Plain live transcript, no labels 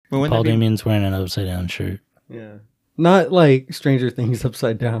But wouldn't Paul that be- Damien's wearing an upside down shirt. Yeah. Not like Stranger Things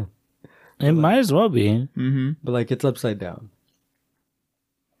upside down, It might as well be. but like it's upside down.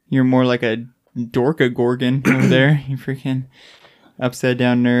 You're more like a Dorka Gorgon over there. You freaking upside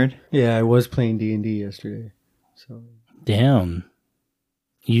down nerd. Yeah, I was playing D&D yesterday. So Damn.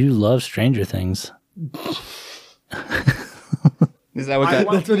 You love Stranger Things. Is that what that?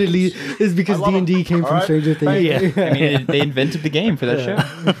 that's what it leads. Is because D&D came from Stranger Things. Yeah. I mean, they invented the game for that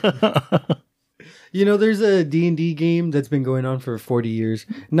show. You know, there's a D&D game that's been going on for 40 years.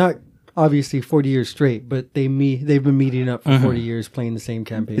 Not obviously 40 years straight, but they've been meeting up for 40 years playing the same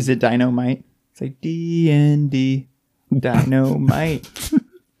campaign. Is it Dynamite? It's like D&D Dynamite.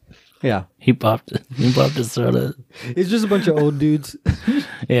 Yeah. He popped a soda. It's just a bunch of old dudes.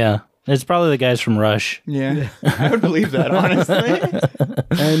 Yeah. It's probably the guys from Rush. Yeah, I would believe that, honestly.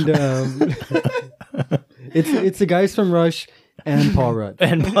 And it's the guys from Rush and Paul Rudd.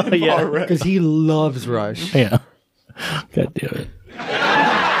 And yeah. Because he loves Rush. Yeah. God damn it.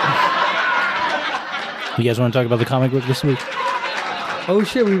 You guys want to talk about the comic book this week? Oh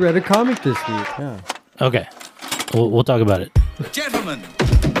shit, we read a comic this week. Yeah. Okay. We'll talk about it. Gentlemen,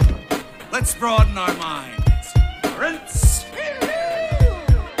 let's broaden our minds. Prince.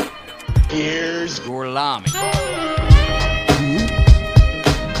 Here's Gorlami.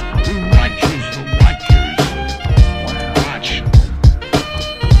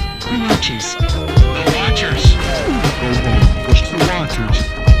 Watchers. The Watchers. Go home. Push the Watchers.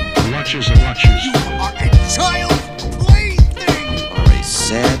 The Watchers are Watchers. You are a child's plaything. You are a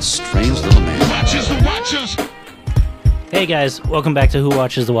sad, strange little man. Watchers, the Watchers. Hey guys, welcome back to Who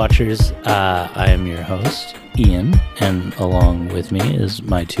Watches the Watchers. I am your host, Ian, and along with me is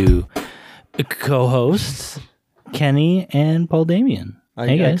my two co-hosts, Kenny and Paul Damien.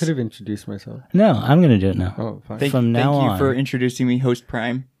 Hey I guys. could have introduced myself. No, I'm going to do it now. Oh, fine. From now thank you on. for introducing me, Host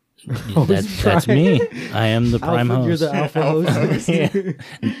Prime. That's me. I am the prime Alpha, host. You're the alpha host.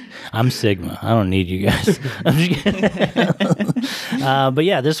 Yeah. I'm Sigma. I don't need you guys. I'm just kidding. But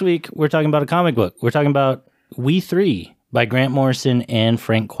yeah, this week we're talking about a comic book. We're talking about We Three by Grant Morrison and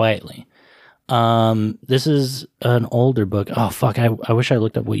Frank Quitely. This is an older book. Oh fuck! I wish I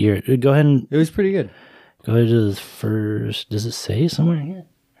looked up what year. Go ahead and It was pretty good. go ahead to the first. Does it say somewhere here?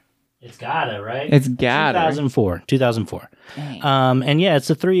 It's gotta, right? It's gotta. 2004. 2004. And yeah,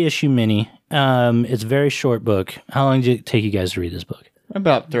 it's a 3-issue mini. It's a very short book. How long did it take you guys to read this book?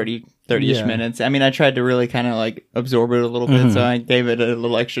 About 30-ish Yeah. minutes. I mean, I tried to really kind of like absorb it a little bit, so I gave it a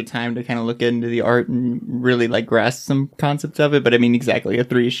little extra time to kind of look into the art and really like grasp some concepts of it. But I mean, exactly, a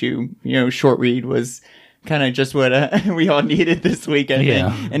 3-issue, short read was kind of just what we all needed this week, I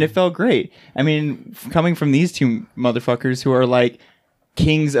think. And it felt great. I mean, coming from these two motherfuckers who are like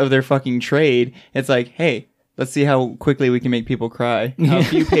kings of their fucking trade, it's like, hey, let's see how quickly we can make people cry. How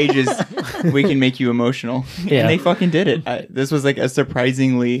few pages we can make you emotional. Yeah. And they fucking did it. This was like a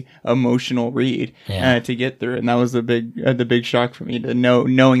surprisingly emotional read to get through, and that was the big shock for me to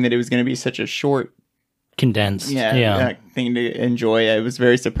knowing that it was going to be such a short, Condensed. thing to enjoy. I was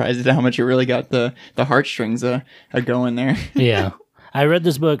very surprised at how much it really got the heartstrings going there. Yeah. I read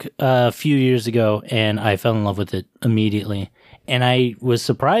this book a few years ago and I fell in love with it immediately. And I was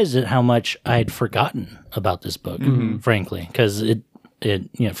surprised at how much I'd forgotten about this book, frankly, because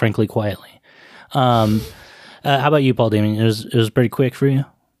frankly, quietly. How about you, Paul Damien? It was pretty quick for you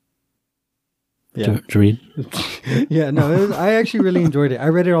Yeah. to read? Yeah, no, I actually really enjoyed it. I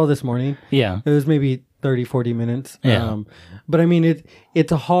read it all this morning. Yeah. It was maybe 30, 40 minutes. Yeah. But I mean,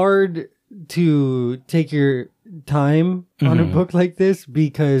 it's hard to take your time on a book like this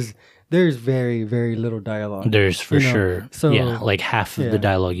because there's very, very little dialogue. There's for You know, sure. so- yeah, like half of yeah. the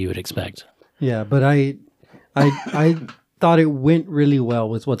dialogue you would expect. Yeah, but I thought it went really well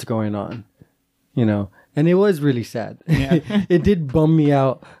with what's going on, and it was really sad. Yeah. It did bum me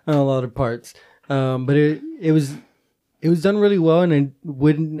out on a lot of parts, but it was done really well, and I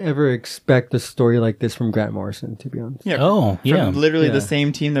wouldn't ever expect a story like this from Grant Morrison, to be honest. Yeah. Oh, yeah. From literally Yeah. the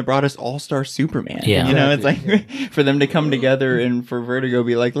same team that brought us All-Star Superman. Yeah. It's like for them to come together and for Vertigo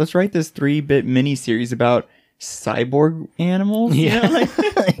be like, let's write this 3-bit miniseries about cyborg animals. Yeah.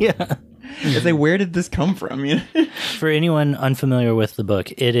 Yeah. It's like, where did this come from? For anyone unfamiliar with the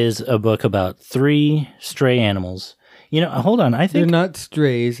book, it is a book about 3 stray animals. Hold on. I They're think not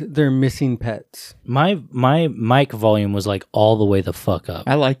strays; they're missing pets. my mic volume was like all the way the fuck up.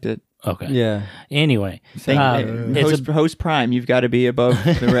 I liked it. Okay. Yeah, Anyway, it's Host Prime, you've got to be above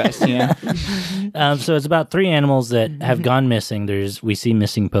the rest. so it's about 3 animals that have gone missing. We see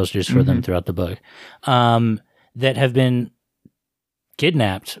missing posters for them throughout the book, that have been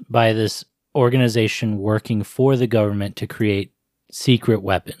kidnapped by this organization working for the government to create secret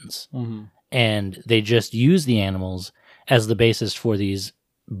weapons, and they just use the animals as the basis for these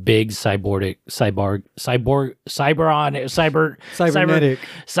big cybernetic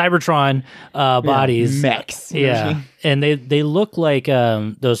Cybertron bodies. Mechs. Yeah, and they look like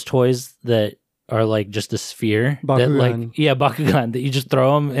those toys that are like just a sphere. That like Bakugan, that you just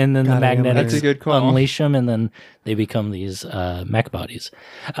throw them and then the magnetics That's a good call. unleash them and then they become these mech bodies.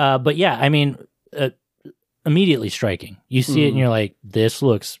 But yeah, I mean, immediately striking. You see it and you're like, this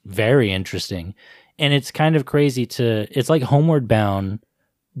looks very interesting. And it's kind of crazy it's like Homeward Bound,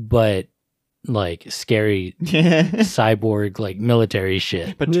 but like scary cyborg, like military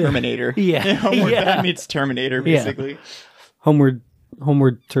shit. But Terminator. Yeah. Homeward Yeah. Bound meets Terminator, basically. Homeward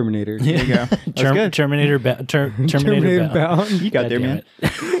Terminator. There you go. That's good. Terminator Terminator Bound. Bound. You got God there, damn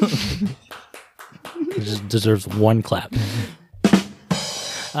man. It just deserves one clap.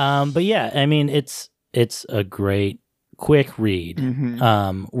 But yeah, I mean, it's a great, quick read.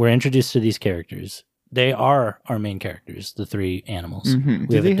 We're introduced to these characters. They are our main characters, the three animals. We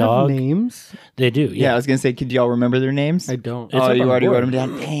Do have they a dog. have names? They do. Yeah, I was going to say, could y'all remember their names? I don't. Oh, up you on already board. wrote them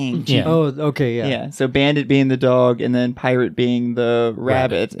down? Dang. Yeah. Oh, okay, yeah. Yeah, so Bandit being the dog, and then Pirate being the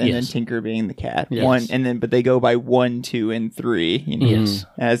rabbit, and yes. then Tinker being the cat. Yes. But they go by 1, 2, and 3. You know, Yes.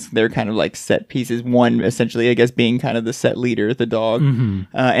 as they're kind of like set pieces. 1, essentially, I guess, being kind of the set leader, the dog.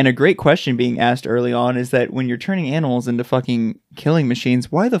 And a great question being asked early on is that when you're turning animals into fucking killing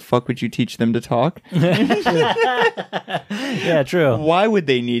machines, why the fuck would you teach them to talk? Yeah, true. Why would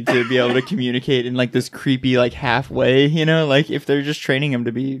they need to be able to communicate in like this creepy like halfway, you know, like if they're just training them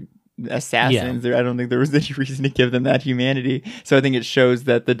to be assassins, I don't think there was any reason to give them that humanity. So I think it shows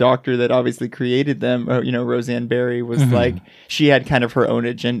that the doctor that obviously created them, you know, Roseanne Barry, was like, she had kind of her own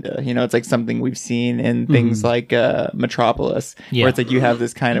agenda. You know, it's like something we've seen in things like Metropolis, Yeah. where it's like you have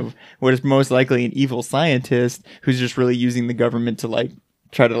this kind of what is most likely an evil scientist who's just really using the government to like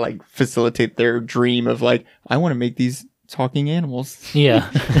try to like facilitate their dream of like, I want to make these talking animals. Yeah.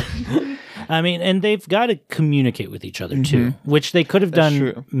 I mean, and they've got to communicate with each other too, which they could have That's done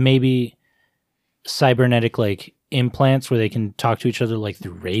true. maybe cybernetic like implants where they can talk to each other like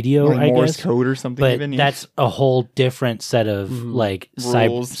through radio, Or I Morse guess. code or something. But even, that's a whole different set of like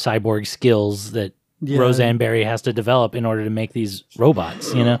Rules. cyborg skills that Yeah. Roseanne Barry has to develop in order to make these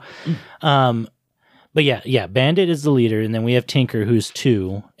robots, you know? But yeah, Bandit is the leader, and then we have Tinker, who's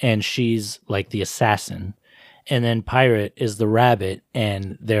 2, and she's like the assassin. And then Pirate is the rabbit,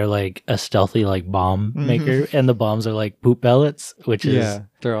 and they're like a stealthy like bomb maker, and the bombs are like poop pellets, which is Yeah,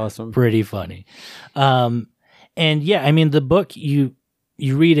 they're awesome. pretty funny. And yeah, I mean the book you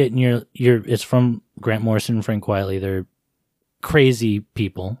read it and you're it's from Grant Morrison and Frank Quitely. They're crazy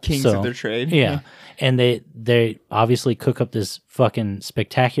people, kings so, of their trade. yeah. And they obviously cook up this fucking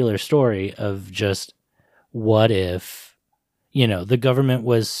spectacular story of just what if, you know, the government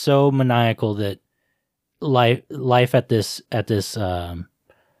was so maniacal that life at this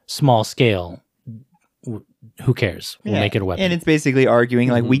small scale, who cares? We'll make it a weapon. And it's basically arguing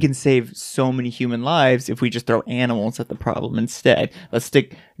like we can save so many human lives if we just throw animals at the problem instead. Let's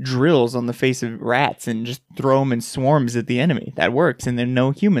stick drills on the face of rats and just throw them in swarms at the enemy. That works, and then no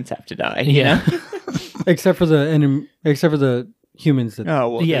humans have to die. you yeah. know? Except for the humans that Oh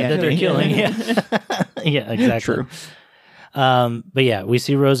well. Yeah, that they're killing. Yeah, yeah, exactly. True. But yeah, we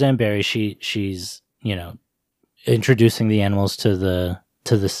see Roseanne Barry. She's you know introducing the animals to the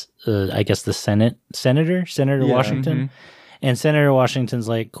I guess the Senator Washington, and Senator Washington's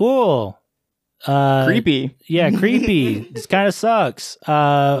like, cool, Creepy. yeah, creepy. This kind of sucks.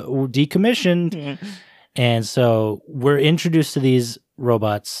 Decommissioned. And so we're introduced to these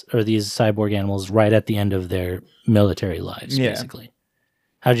robots or these cyborg animals right at the end of their military lives, Yeah. basically.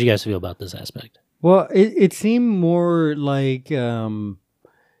 How did you guys feel about this aspect? Well, it seemed more like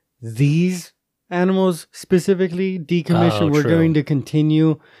these animals specifically decommissioned. Oh, We're true. going to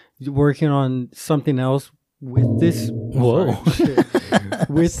continue working on something else with this. Whoa.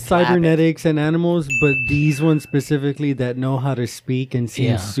 With cybernetics and animals, but these ones specifically that know how to speak and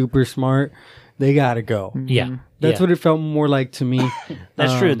seem Yeah. super smart, they gotta go. Yeah. That's yeah. what it felt more like to me.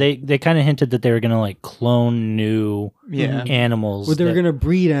 That's true. They kind of hinted that they were going to like clone new Yeah. animals. Well, they were that gonna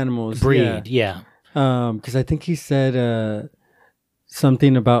breed animals. breed. Yeah. Because I think he said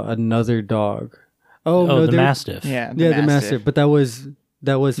something about another dog. Oh, no, the they're- Mastiff. Yeah. the Mastiff. But that was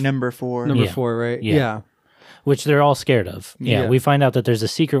Number 4. number Yeah. 4, right? Yeah. Yeah. Which they're all scared of. Yeah, Yeah. we find out that there's a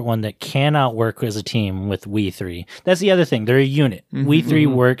secret one that cannot work as a team with We 3. That's the other thing. They're a unit. We 3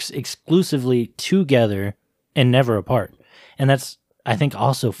 works exclusively together and never apart. And that's, I think,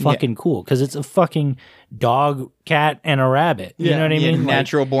 also fucking cool because it's a fucking dog cat and a rabbit. You know what I Yeah, mean? Like,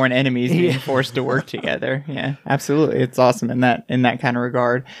 natural born enemies being forced to work together. Yeah, absolutely. It's awesome in that kind of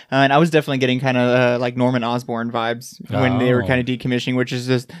regard. And I was definitely getting kind of like Norman Osborn vibes when they were Oh. kind of decommissioning, which is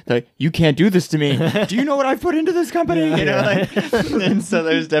just like, you can't do this to me. Do you know what I've put into this company? You know, like, and so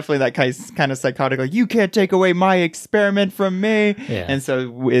there's definitely that kind of psychotic, like, you can't take away my experiment from me. Yeah. And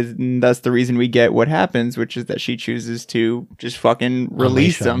so that's the reason we get what happens, which is that she chooses to just fucking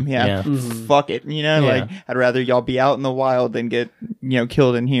release Unleash 'em. them. Yeah. Yeah. Fuck it. You know, Yeah. like, I'd rather y'all be out in the wild than get,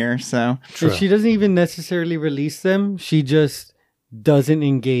 killed in here. So And she doesn't even necessarily release them. She just doesn't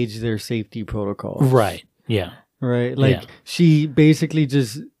engage their safety protocols. right. Yeah. Right. Like Yeah. she basically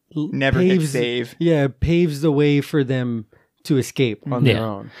just never hit save. Yeah, paves the way for them to escape on their Yeah.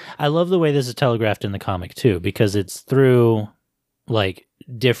 own. I love the way this is telegraphed in the comic too, because it's through like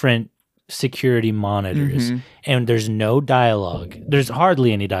different security monitors and there's no dialogue. There's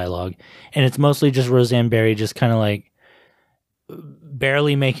hardly any dialogue. And it's mostly just Roseanne Barry just kind of like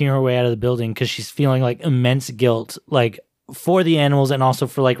barely making her way out of the building because she's feeling like immense guilt, like for the animals and also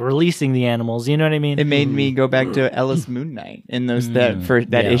for like releasing the animals. You know what I mean? It made me go back to Ellis Moon Knight in those that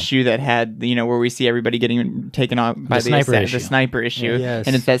yeah. issue that had where we see everybody getting taken off by the sniper issue. the sniper issue, Yes.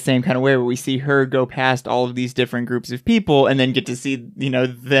 and it's that same kind of way where we see her go past all of these different groups of people and then get to see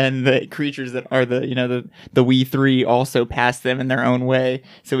then the creatures that are the we three also pass them in their own way,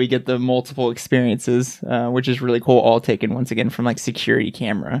 so we get the multiple experiences, which is really cool, all taken once again from like security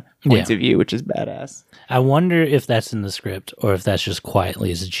camera points Yeah. of view, which is badass. I wonder if that's in the script or if that's just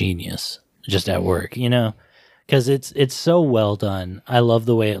quietly as a genius, just at work, because it's so well done. I love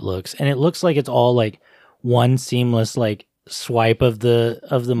the way it looks, and it looks like it's all like one seamless like swipe of the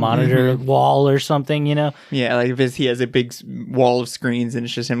monitor wall or something. Yeah, like if he has a big wall of screens and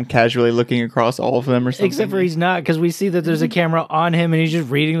it's just him casually looking across all of them or something. Except for he's not, because we see that there's a camera on him and he's just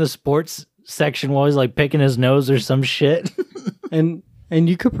reading the sports section while he's like picking his nose or some shit. And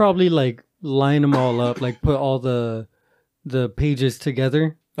you could probably like line them all up, like put all the pages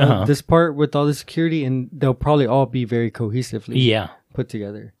together. This part with all the security, and they'll probably all be very cohesively Yeah, put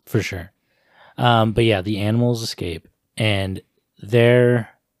together. for sure. But yeah, the animals escape and they're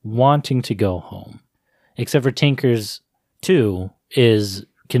wanting to go home. Except for Tinkers 2 is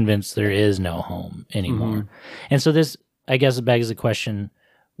convinced there is no home anymore. And so this, I guess, begs the question,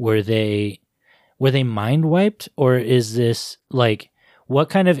 were they mind wiped, or is this like, what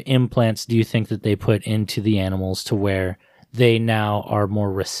kind of implants do you think that they put into the animals to where they now are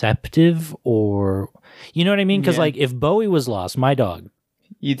more receptive, or you know what I mean? Because like if Bowie was lost, my dog,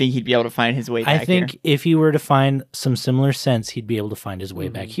 You think he'd be able to find his way back I think here? if he were to find some similar sense, he'd be able to find his way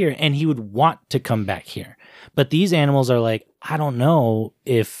back here, and he would want to come back here. But these animals are like, I don't know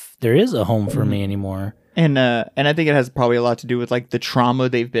if there is a home for me anymore. And I think it has probably a lot to do with like the trauma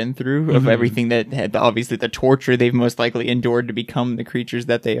they've been through of everything that had, obviously the torture they've most likely endured to become the creatures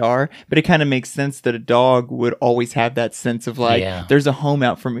that they are. But it kind of makes sense that a dog would always have that sense of like, Yeah. there's a home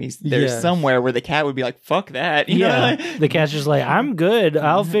out for me. There's Yes. somewhere where the cat would be like, fuck that. You know? The cat's just like, I'm good.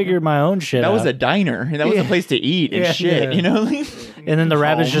 I'll figure my own shit That was out. a diner. That was a place to eat and shit. Yeah. You know? And then the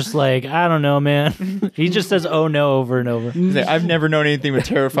rabbit's just like, I don't know, man. He just says, oh no, over and over. He's like, I've never known anything but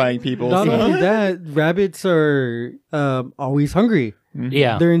terrifying people. Not So- only that, rabbits are always hungry.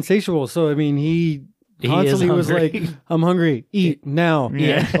 Yeah. They're insatiable. So I mean, he He is constantly was hungry. like, "I'm hungry. Eat now."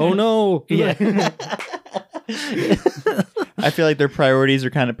 Yeah. Oh no. Yeah. I feel like their priorities are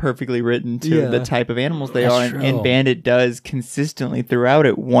kind of perfectly written to Yeah. the type of animals they That's are, and true. Bandit does consistently throughout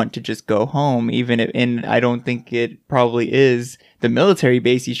it want to just go home, even if, and I don't think it probably is the military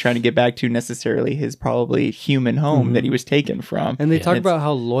base he's trying to get back to necessarily his probably human home that he was taken from. And they talk It's- about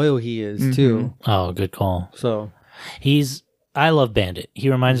how loyal he is too. Oh, good call. So I love Bandit. He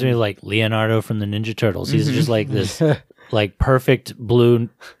reminds me of like Leonardo from the Ninja Turtles. He's just like this like perfect blue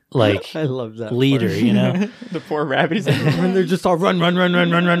like I love that leader, you know? the poor rabbit is like, And they're just all run.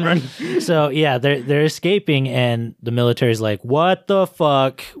 So yeah, they're escaping and the military's like, what the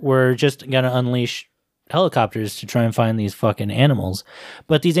fuck? We're just gonna unleash helicopters to try and find these fucking animals.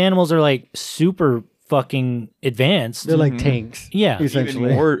 But these animals are like super fucking advanced. They're like tanks. Yeah.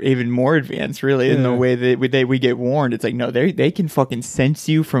 essentially. even more advanced, really, in the Yeah. way that we get warned. It's like, no, they can fucking sense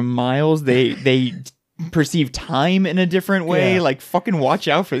you from miles. They perceive time in a different way. Yeah. Like, fucking watch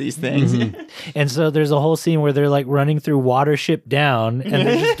out for these things. And so there's a whole scene where they're like running through Watership Down and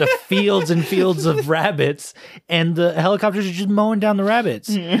there's just fields and fields of rabbits and the helicopters are just mowing down the rabbits.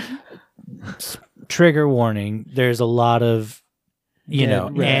 Trigger warning, there's a lot of, you know,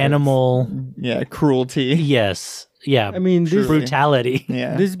 rabbits. animal, Yeah, cruelty. yes. Yeah. I mean, this, brutality.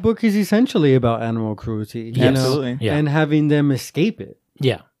 Yeah. this book is essentially about animal cruelty. You Yes. know? Absolutely. Yeah. And having them escape it.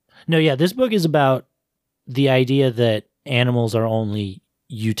 Yeah. No, yeah, this book is about the idea that animals are only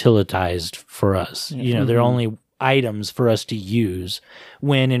utilitized for us. You know, they're only items for us to use,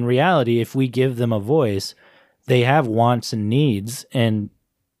 when in reality, if we give them a voice, they have wants and needs and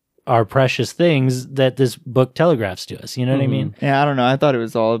are precious things that this book telegraphs to us. You know what I mean? Yeah, I don't know. I thought it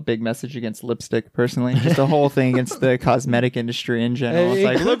was all a big message against lipstick, personally. Just a whole thing against the cosmetic industry in general. It's It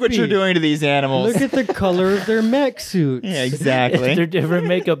like, could look what be. you're doing to these animals. Look at the color of their mech suits. Yeah, exactly. They're different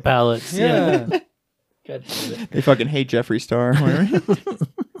makeup palettes. Yeah. They fucking hate Jeffree Star. Is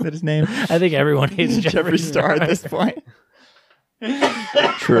that his name? I think everyone hates Jeffree Star at this point.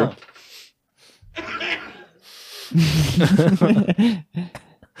 True.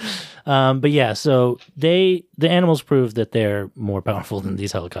 But yeah, so the animals prove that they're more powerful than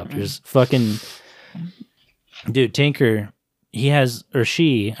these helicopters. Fucking dude, Tinker, he has, or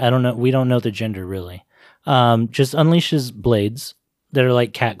she, I don't know, we don't know the gender really. Just unleashes blades that are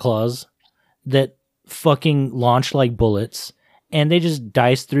like cat claws that fucking launch like bullets, and they just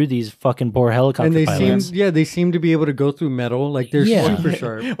dice through these fucking poor helicopter And they pilots. they seem to be able to go through metal. Like they're Yeah. super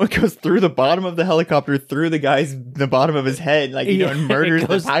sharp. What goes through the bottom of the helicopter, through the bottom of his head, like, Yeah, and murders it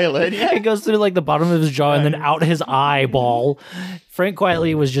goes- the pilot. Yeah. It goes through like the bottom of his jaw and then out his eyeball. Frank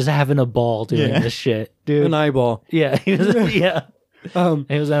Quietly was just having a ball doing Yeah. this shit, dude. An eyeball. Yeah, he was. Yeah, Um,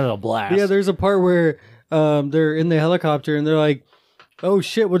 he was having a blast. yeah, there's a part where they're in the helicopter and they're like, "Oh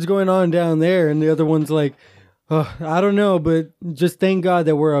shit, what's going on down there?" And the other one's like, "Oh, I don't know, but just thank God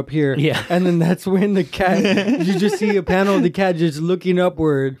that we're up here." Yeah. And then that's when the cat, you just see a panel of the cat just looking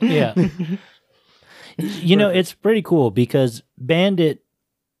upward. Yeah. You know, it's pretty cool because Bandit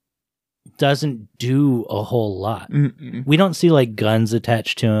doesn't do a whole lot. Mm-mm. We don't see like guns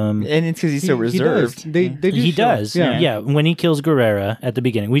attached to him. And it's because he's so reserved. He does. They do He show- does. Yeah. When he kills Guerrera at the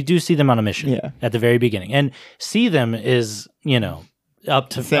beginning, we do see them on a mission Yeah. at the very beginning. And see them is, you know,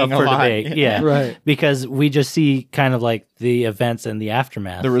 up Saying for a lot. debate. Yeah. Right. Because we just see kind of like the events and the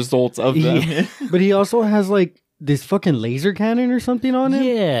aftermath. The results of them. Yeah. But he also has like this fucking laser cannon or something on him.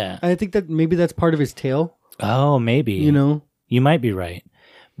 Yeah. I think that maybe that's part of his tail. Oh, maybe. You know? You might be right.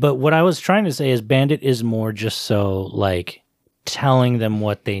 But what I was trying to say is Bandit is more just so like telling them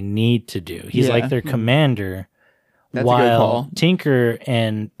what they need to do. He's Yeah. like their commander. That's a good while call. Tinker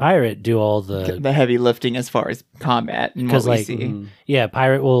and Pirate do all the The heavy lifting as far as combat and what 'Cause, we like, see. yeah,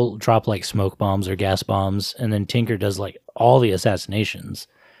 Pirate will drop like smoke bombs or gas bombs, and then Tinker does like all the assassinations,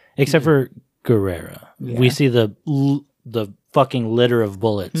 except for Guerrera. We see the fucking litter of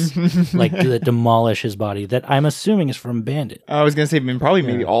bullets like that demolish his body. That I'm assuming is from Bandit. I was gonna say, probably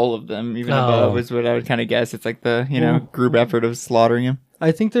maybe all of them, even above Oh. is what I would kind of guess. It's like the group effort of slaughtering him.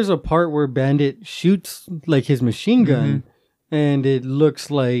 I think there's a part where Bandit shoots like his machine gun, and it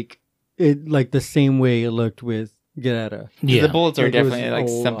looks like the same way it looked with Guerrera. Yeah, The bullets are Like, it was definitely like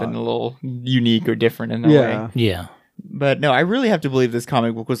a something lot. a little unique or different in a Yeah. way. yeah. But no, I really have to believe this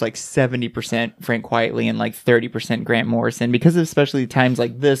comic book was like 70% Frank Quietly and like 30% Grant Morrison, because of especially times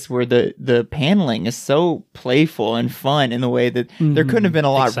like this where the paneling is so playful and fun in the way that there couldn't have been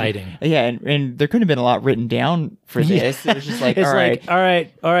a lot Exciting. Yeah, and there couldn't have been a lot written down for this. It was just like, It's all right.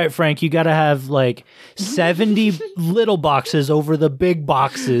 like, all right, Frank, you got to have like 70 little boxes over the big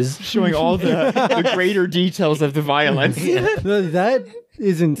boxes. Showing all the greater details of the violence. That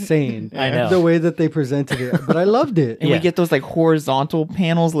is insane. I know. the way that they presented it, but I loved it. And Yeah. we get those like horizontal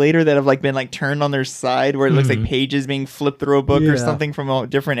panels later that have like been like turned on their side where it looks like pages being flipped through a book Yeah. or something from a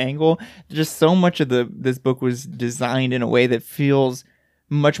different angle. Just so much of this book was designed in a way that feels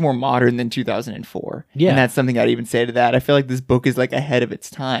much more modern than 2004. Yeah. And that's something I'd even say to that. I feel like this book is like ahead of its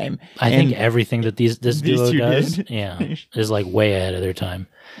time. I And think everything that this these duo two does, did. yeah, is like way ahead of their time.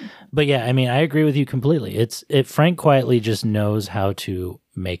 But yeah, I mean, I agree with you completely. Frank Quietly just knows how to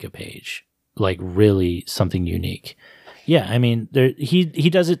make a page, like really something unique. Yeah, I mean, he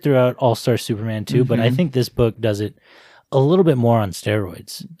does it throughout All-Star Superman too, but I think this book does it a little bit more on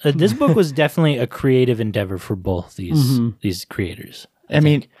steroids. This book was definitely a creative endeavor for both these creators. I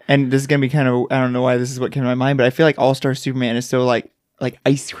mean, and this is gonna be kind of, I don't know why this is what came to my mind, but I feel like All-Star Superman is so like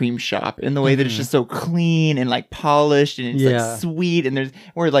ice cream shop in the way that it's just so clean and like polished and it's Yeah. like sweet, and there's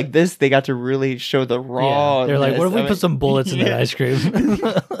where like this they got to really show the raw. Yeah, they're like, what if we put some bullets in that ice cream?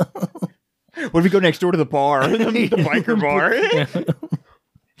 What if we go next door to the bar, the biker bar,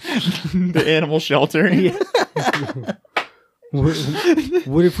 the animal shelter?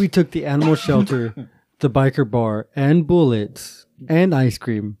 What if we took the animal shelter, the biker bar, and bullets and ice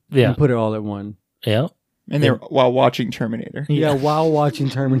cream, Yeah. and put it all at one? Yeah. And they're while watching Terminator. Yeah, while watching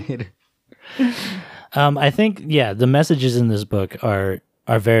Terminator. I think the messages in this book are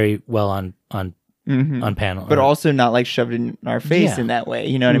very well on on panel. But also not like shoved in our face Yeah. in that way.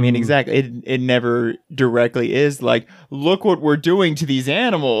 You know what I mean? Exactly. It never directly is like, look what we're doing to these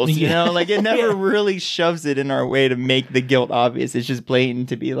animals. You know, like it never really shoves it in our way to make the guilt obvious. It's just blatant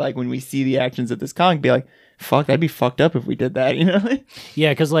to be like, when we see the actions of this comic, be like, fuck, that'd be fucked up if we did that, you know?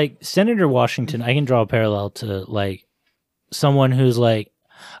 Yeah, because like Senator Washington, I can draw a parallel to like someone who's like,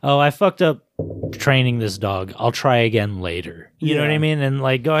 oh, I fucked up training this dog. I'll try again later. You know what I mean? And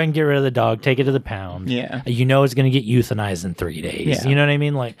like, go ahead and get rid of the dog, take it to the pound. Yeah. You know it's going to get euthanized in 3 days. Yeah. You know what I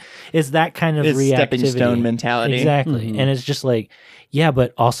mean? Like, it's that kind of It's reactivity. stepping stone mentality. Exactly. And it's just like, yeah,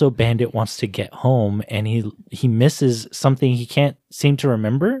 but also Bandit wants to get home and he misses something he can't seem to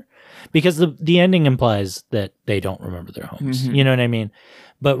remember because the ending implies that they don't remember their homes. You know what I mean?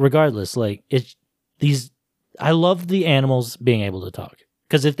 But regardless, like I love the animals being able to talk.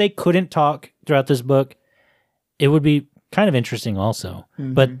 Because if they couldn't talk throughout this book, it would be kind of interesting also.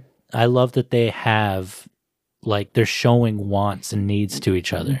 But I love that they have, like, they're showing wants and needs to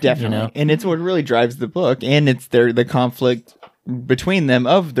each other. Definitely. You know? And it's what really drives the book. And it's the conflict between them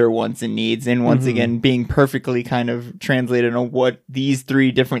of their wants and needs. And once again, being perfectly kind of translated on what these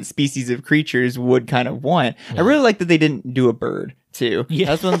 3 different species of creatures would kind of want. I really like that they didn't do a bird. Too. Yeah.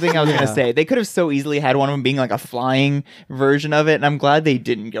 That's one thing I was going to say. They could have so easily had one of them being like a flying version of it. And I'm glad they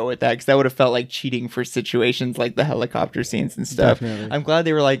didn't go with that because that would have felt like cheating for situations like the helicopter scenes and stuff. Definitely. I'm glad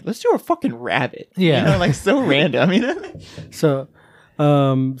they were like, let's do a fucking rabbit. Yeah. You know, like so random. You know? So,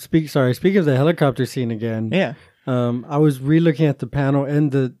 speaking of the helicopter scene again. Yeah. I was re-looking at the panel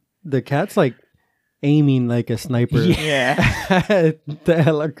and the cat's like aiming like a sniper Yeah. at the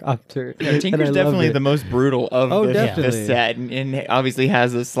helicopter. Yeah, And I Tinker's love definitely it. the most brutal of Oh, the definitely. set, and obviously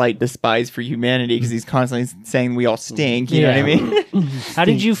has a slight despise for humanity because he's constantly saying we all stink. You know what I mean? How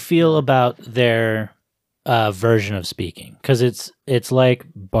did you feel about their version of speaking? Because it's like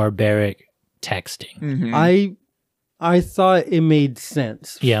barbaric texting. I thought it made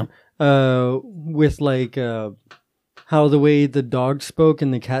sense. Yeah. With like how the way the dog spoke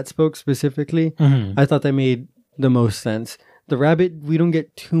and the cat spoke specifically, I thought that made the most sense. The rabbit, we don't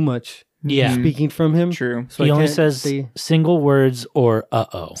get too much Yeah. speaking from him. True. So He I only can't says say- single words or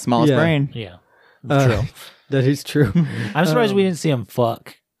uh-oh. Smallest Yeah. brain. Yeah. True. That is true. I'm surprised we didn't see him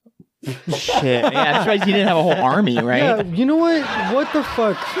fuck. Shit. Yeah, I'm surprised you didn't have a whole army, Yeah, right? you know what? What the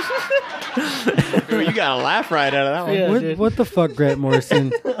fuck? You got a laugh right out of that one. Yeah, what, dude. what the fuck, Grant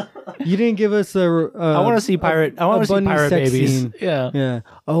Morrison? You didn't give us a. I want to see pirate. I want to see bunny pirate sex babies. scene. Yeah. Yeah.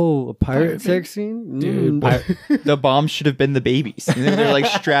 Oh, a pirate sex scene, Dude, The bombs should have been the babies. And they're like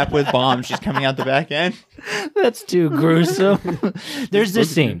strapped with bombs, just coming out the back end. That's too gruesome. There's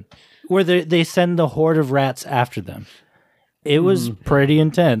this scene where they send the horde of rats after them. It was pretty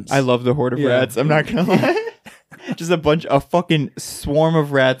intense. I love the horde of Yeah. rats. I'm not gonna lie. Just a fucking swarm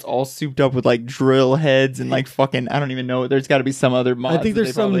of rats all souped up with like drill heads and like fucking I don't even know. There's got to be some other mods. I think that there's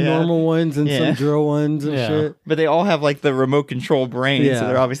they some probably have. normal ones and Yeah. some drill ones and Yeah. shit. But they all have like the remote control brain, Yeah. so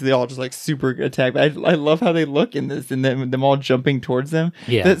they're obviously all just like super attacked. I love how they look in this, and them all jumping towards them.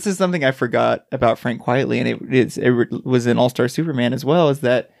 Yeah. This is something I forgot about Frank Quietly, and it was in All Star Superman as well. Is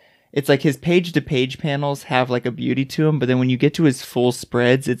that it's like his page to page panels have like a beauty to them, but then when you get to his full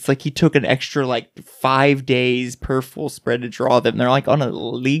spreads, it's like he took an extra like 5 days per full spread to draw them. They're like on a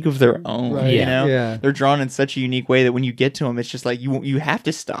league of their own, Right. you know? Yeah. They're drawn in such a unique way that when you get to them, it's just like you have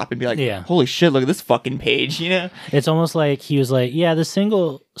to stop and be like, Yeah. holy shit, look at this fucking page, you know? It's almost like he was like, yeah, the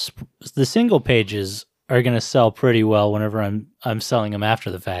single pages are gonna sell pretty well whenever I'm selling them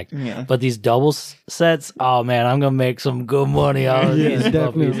after the fact. Yeah. But these double sets, oh man, I'm gonna make some good money out of Yeah, these puppies.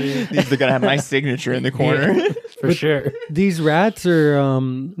 definitely. They're gonna have my signature in the corner. For sure. These rats are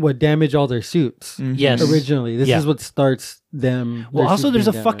what damage all their suits Yes. originally. This Yeah. is what starts them. Well, their also suits there's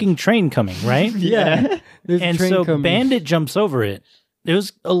a being fucking damaged. train coming, right? Yeah. There's a And train so coming. Bandit jumps over it. It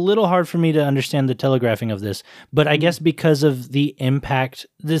was a little hard for me to understand the telegraphing of this, but I guess because of the impact,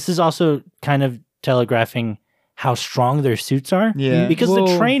 this is also kind of telegraphing how strong their suits are. Yeah. Because the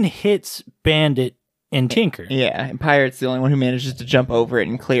Well- train hits Bandit and Tinker. Yeah, and Pirate's the only one who manages to jump over it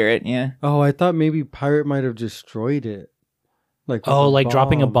and clear it. Yeah. Oh, I thought maybe Pirate might have destroyed it. Like with Oh, a like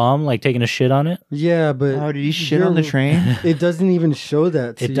dropping a bomb, like taking a shit on it? Yeah, but Oh, did he shit on the you're- train? It doesn't even show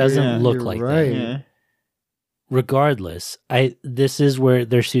that. so It doesn't you're- look you're like that. right. Yeah. Regardless, this is where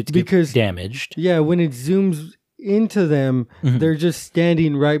their suits Because- get damaged. Yeah, when it zooms into them, Mhm. they're just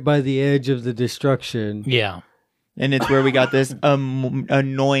standing right by the edge of the destruction. Yeah. And it's where we got this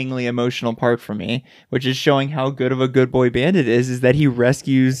annoyingly emotional part for me, which is showing how good of a good boy Bandit is that he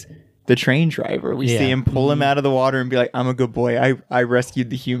rescues the train driver. We see him pull him out of the water and be like, I'm a good boy. I rescued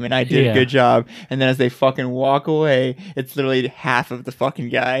the human. I did a good job. And then as they fucking walk away, it's literally half of the fucking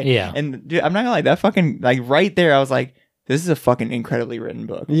guy. Yeah. And dude, I'm not gonna lie, that fucking, like right there, I was like, this is a fucking incredibly written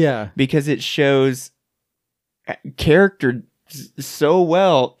book. Yeah. Because it shows character so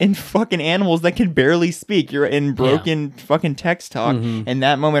well in fucking animals that can barely speak. You're in broken fucking text talk. And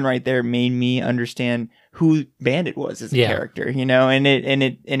that moment right there made me understand who Bandit was as a character, you know, and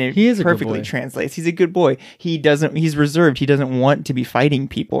it He is a good perfectly boy. translates. He's a good boy. He's reserved. He doesn't want to be fighting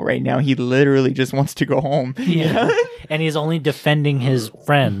people right now. He literally just wants to go home. Yeah. And he's only defending his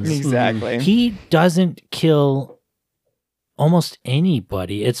friends. Exactly. He doesn't kill almost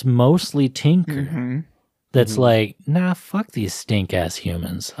anybody. It's mostly Tinker. That's like, nah, fuck these stink ass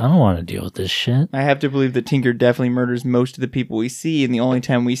humans. I don't want to deal with this shit. I have to believe that Tinker definitely murders most of the people we see, and the only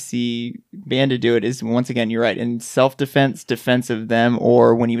time we see Bandit do it is, once again, you're right, in self-defense, defense of them,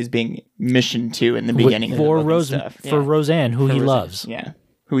 or when he was being missioned to in the beginning. For of the book and stuff. for Roseanne, who For he Roseanne. loves. Yeah.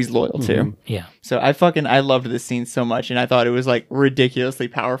 Who he's loyal to. Yeah. So I loved this scene so much, and I thought it was like ridiculously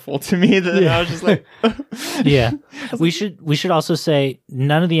powerful to me that I was just like, Yeah. We should also say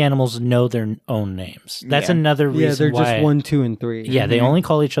none of the animals know their own names. That's another reason Yeah, they're why just 1, 2, and 3. Yeah, they only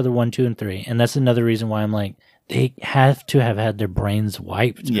call each other 1, 2, and 3. And that's another reason why I'm like, they have to have had their brains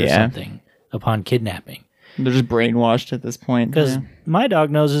wiped or something upon kidnapping. they're just brainwashed at this point. Because my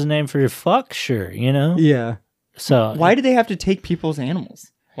dog knows his name for fuck sure, you know? Yeah. So Why do they have to take people's animals?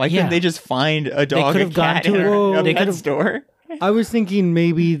 Why couldn't Yeah. they just find a dog could a have gone cat to in a they pet could've- store? I was thinking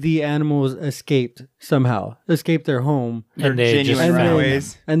maybe the animals escaped somehow, escaped their home, and they just genuine found them.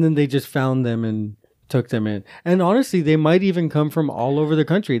 runaways. and then they just found them and took them in. And honestly, they might even come from all over the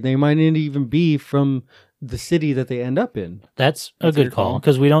country. They might not even be from the city that they end up in. That's a good call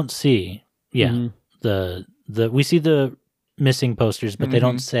because we don't see Mm-hmm. the we see the missing posters, but they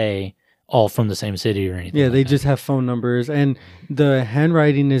don't say all from the same city or anything. Yeah, like they that. just have phone numbers, and the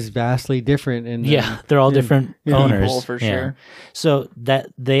handwriting is vastly different. And they're all different owners People, for Yeah. sure. So that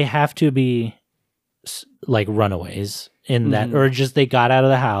they have to be like runaways in that, or just they got out of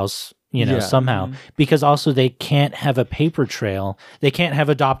the house, you know, Yeah. somehow. Because also they can't have a paper trail. They can't have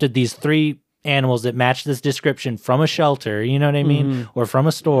adopted these 3 animals that match this description from a shelter, you know what I mean, or from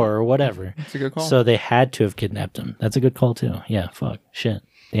a store or whatever. That's a good call. So they had to have kidnapped him. That's a good call too. Yeah. Fuck. Shit.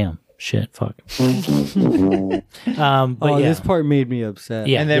 Damn. Shit. Fuck. But yeah. this part made me upset.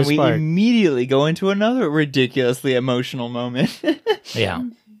 Yeah. and then this we part- immediately go into another ridiculously emotional moment. Yeah.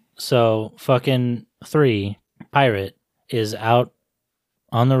 So fucking 3, Pirate, is out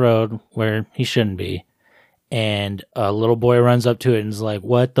on the road where he shouldn't be. And a little boy runs up to it and is like,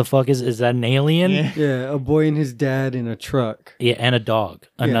 what the fuck is that an alien? Yeah. Yeah, a boy and his dad in a truck. Yeah, and a dog.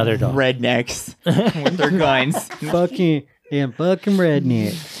 Another dog. Rednecks with their guns. fucking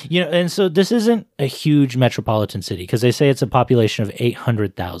redneck. You know, and so this isn't a huge metropolitan city because they say it's a population of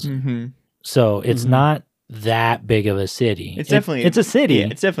 800,000. So it's not that big of a city. It's definitely it's a city. Yeah,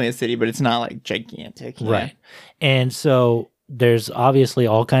 it's definitely a city, but it's not like gigantic. Yeah. Right. And so there's obviously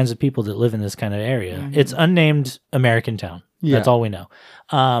all kinds of people that live in this kind of area. It's unnamed American town. Yeah. That's all we know.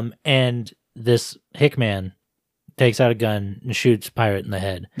 And this Hickman takes out a gun and shoots Pirate in the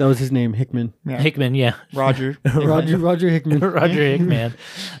head. That was his name, Hickman. Yeah. Hickman, yeah. Roger. Roger Hickman. Roger Hickman.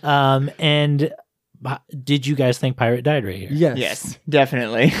 And did you guys think Pirate died right here? Yes. Yes,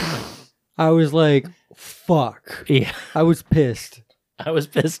 definitely. I was like, fuck. Yeah. I was pissed. I was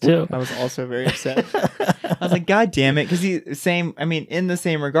pissed too. I was also very upset. I was like, God damn it. Because in the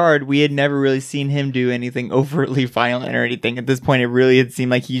same regard, we had never really seen him do anything overtly violent or anything. At this point, it really had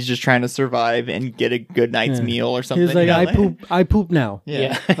seemed like he's just trying to survive and get a good night's meal or He something. was like, you know? I poop now.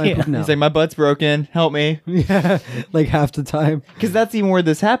 Yeah. I poop now. He's like, my butt's broken. Help me. Yeah, like half the time. Because that's even where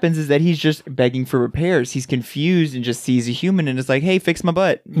this happens is that he's just begging for repairs. He's confused and just sees a human and is like, hey, fix my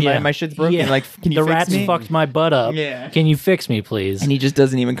butt. My shit's broken. Yeah. Like, can you the fix rats me? fucked my butt up. Yeah. Can you fix me, please? And he just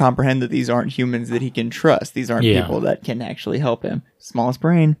doesn't even comprehend that these aren't humans that he can trust. These aren't Yeah. people that can actually help him. Smallest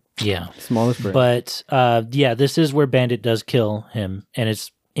brain. Yeah. Smallest brain. But yeah, this is where Bandit does kill him, and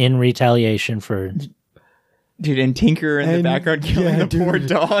it's in retaliation for Dude, and Tinker in the And- background killing yeah, the poor dude.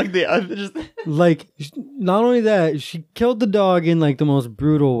 dog. The other just Like, not only that, she killed the dog in like the most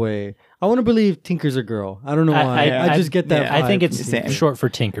brutal way. I want to believe Tinker's a girl. I don't know why. I just get that. yeah, I think vibe it's from Tinker. short for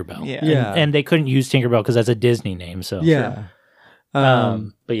Tinkerbell. Yeah. Yeah. And they couldn't use Tinkerbell because that's a Disney name. So Yeah.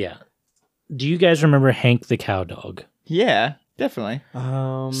 But yeah, do you guys remember Hank the Cow Dog? yeah, definitely.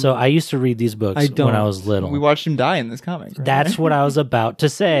 So I used to read these books I don't. when I was little. We watched him die in this comic. Right? That's what I was about to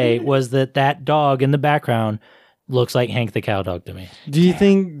say. Was that dog in the background looks like Hank the Cow Dog to me? do you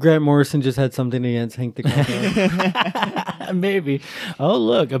think Grant Morrison just had something against Hank the Cow? Maybe. Oh,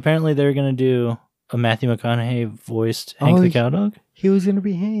 look. Apparently they're going to do a Matthew McConaughey voiced Hank the Cowdog. He was going to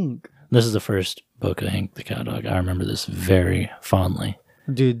be Hank. This is the first book of Hank the Cowdog. I remember this very fondly.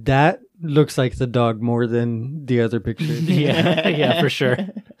 Dude, that looks like the dog more than the other picture. Yeah, for sure.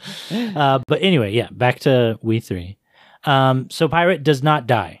 But anyway, yeah, back to We Three. So Pirate does not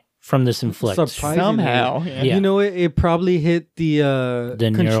die from this inflict. Surprisingly. Somehow. Yeah. You know, it probably hit the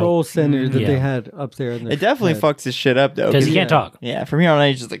control neural- center that Yeah. they had up there. In the It definitely head. fucks his shit up though. Because he can't talk. Yeah, from here on out,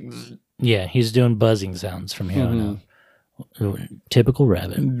 he's just like bzz, Yeah, he's doing buzzing sounds from here on out. Typical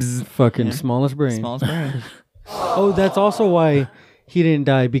rabbit. Fucking smallest brain. smallest brain. Oh, that's also why he didn't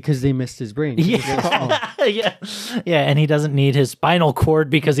die, because they missed his brain. Yeah. yeah, and he doesn't need his spinal cord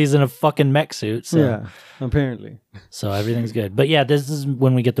because he's in a fucking mech suit. So. Yeah, apparently. So everything's good. But yeah, this is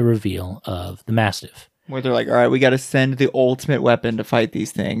when we get the reveal of the Mastiff. Where they're like, all right, we got to send the ultimate weapon to fight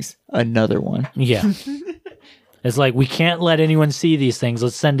these things. Another one. Yeah. It's like, we can't let anyone see these things.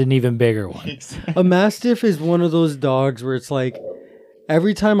 Let's send an even bigger one. A Mastiff is one of those dogs where it's like,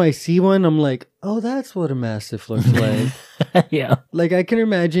 every time I see one, I'm like, oh, that's what a Mastiff looks like. Yeah. Like, I can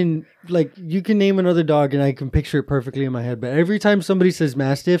imagine, like, you can name another dog and I can picture it perfectly in my head. But every time somebody says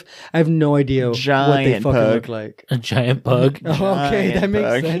Mastiff, I have no idea what they Giant fucking pug. look like. A giant pug. Oh, okay, that Giant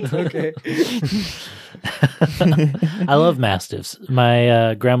makes pug. sense. Okay. I love Mastiffs.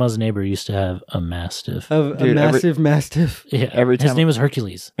 My grandma's neighbor used to have a Mastiff. A Dude, massive Mastiff. Yeah. every His time- name was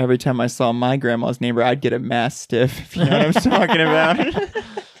Hercules. Every time I saw my grandma's neighbor, I'd get a Mastiff. If you know what I'm talking about.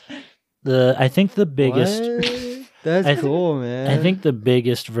 I think the biggest... What? That's I- cool, man. I think the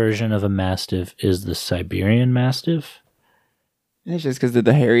biggest version of a Mastiff is the Siberian Mastiff. It's just because they're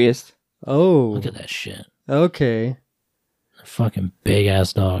the hairiest. Oh, Look at that shit. okay. They're fucking big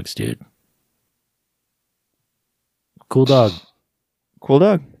ass dogs, dude. Cool dog. Cool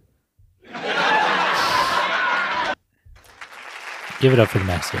dog. Give it up for the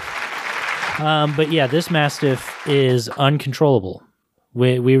Mastiff. But yeah, this Mastiff is uncontrollable.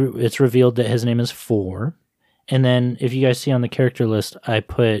 It's revealed that his name is Four. And then if you guys see on the character list, I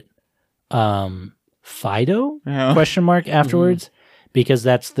put Fido Oh. question mark afterwards because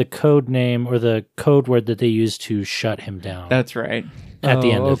that's the code name or the code word that they use to shut him down That's right. at the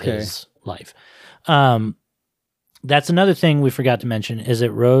Oh, end of okay. his life. That's another thing we forgot to mention is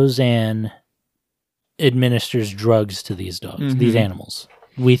that Roseanne administers drugs to these dogs, these animals.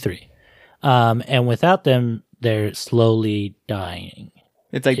 We Three. And without them, they're slowly dying.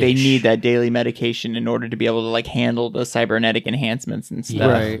 It's like they Ish. need that daily medication in order to be able to like handle the cybernetic enhancements and stuff.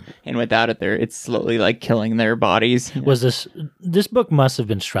 Right. And without it, it's slowly like killing their bodies. Was this book must have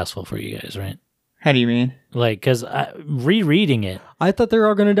been stressful for you guys, right? How do you mean? Like, because rereading it, I thought they were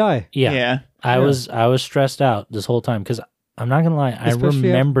all gonna die. yeah, I was stressed out this whole time because I'm not gonna lie, I Especially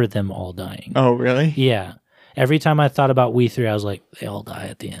remember them all dying. Oh, really? Yeah, every time I thought about We Three, I was like, they all die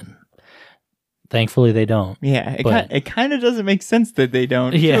at the end. Thankfully, they don't. Yeah, But- it kind of doesn't make sense that they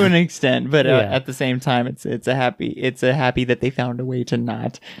don't Yeah. to an extent, but Yeah. at the same time, it's a happy that they found a way to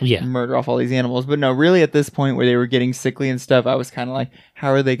not Yeah. murder off all these animals. But no, really, at this point where they were getting sickly and stuff, I was kind of like,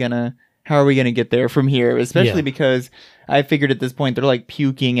 how are we gonna get there from here? Especially Yeah. because I figured at this point they're like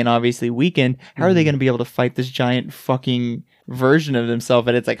puking and obviously weakened. How are they gonna be able to fight this giant fucking version of themselves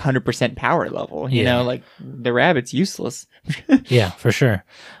at its like 100% power level? You Yeah. know, like the rabbit's useless. Yeah, for sure.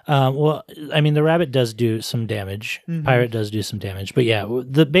 Well, I mean, the rabbit does do some damage. Pirate does do some damage, but yeah,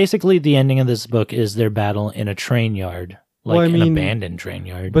 basically the ending of this book is their battle in a train yard, like Well, I an mean, abandoned train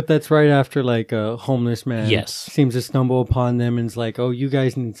yard. But that's right after like a homeless man Yes. seems to stumble upon them and is like, oh, you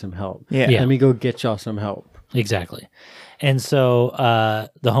guys need some help. Yeah. Yeah. Let me go get y'all some help. Exactly. And so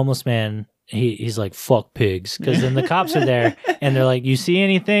the homeless man, he's like, fuck pigs. Because then the cops are there and they're like, you see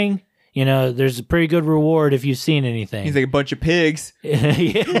anything? You know, there's a pretty good reward if you've seen anything. He's like a bunch of pigs. yeah.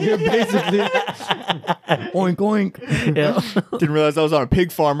 Basically, oink oink. Yeah. Didn't realize I was on a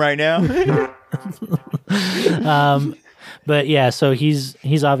pig farm right now. But yeah, so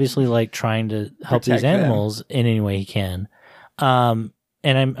he's obviously like trying to help Protect these them. animals in any way he can. And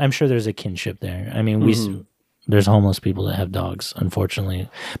I'm sure there's a kinship there. I mean, there's homeless people that have dogs, unfortunately.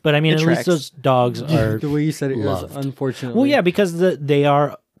 But I mean, It at tracks. least those dogs are The way you said it loved. was unfortunately. Well, yeah, because they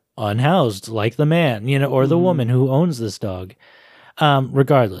are unhoused, like the man, you know, or the woman who owns this dog.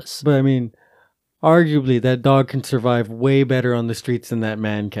 Regardless, But I mean, arguably, that dog can survive way better on the streets than that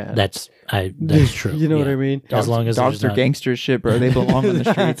man can. that's true. You know what yeah. I mean? As long as dogs there's are not- gangster shit, bro. They belong on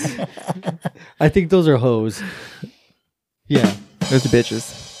the streets. I think those are hoes. Yeah. Those are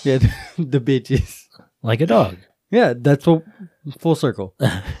bitches. Yeah. The bitches. like a dog. Yeah. That's what full circle.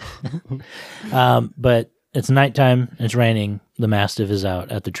 But it's nighttime. It's raining. The Mastiff is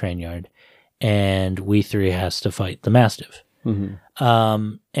out at the train yard, and we three has to fight the Mastiff.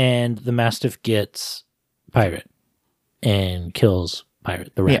 Mm-hmm. And the Mastiff gets Pirate and kills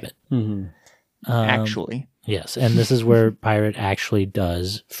Pirate, the rabbit. Mm-hmm. Actually. Yes, and this is where Pirate actually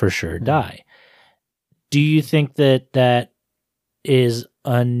does for sure die. Do you think that that is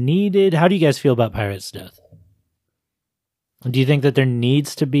unneeded? How do you guys feel about Pirate's death? Do you think that there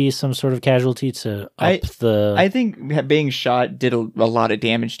needs to be some sort of casualty to up the... I think being shot did a lot of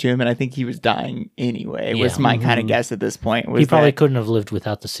damage to him, and I think he was dying anyway, was my kind of guess at this point. He probably couldn't have lived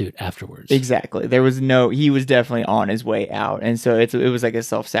without the suit afterwards. Exactly. There was he was definitely on his way out, and so it was like a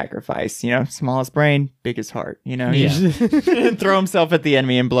self-sacrifice, smallest brain, biggest heart, He just throw himself at the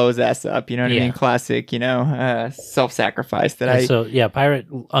enemy and blow his ass up, you know what I mean? Classic, self-sacrifice So, Pirate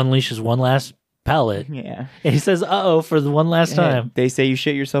unleashes one last pellet. Yeah. And he says, uh-oh, for the one last time. They say you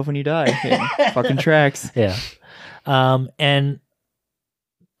shit yourself when you die. Fucking tracks. Yeah. And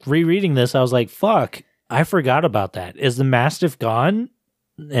rereading this, I was like, fuck, I forgot about that. Is the Mastiff gone?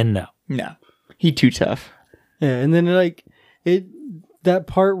 And no. No. He too tough. Yeah, and then that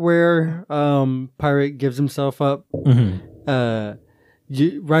part where Pirate gives himself up, right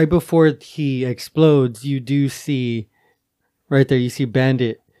before he explodes, you do see right there, you see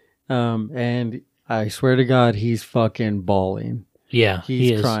Bandit. And I swear to God, he's fucking bawling. Yeah,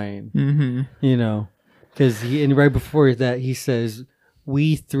 he's crying. Mm-hmm. Because and right before that, he says,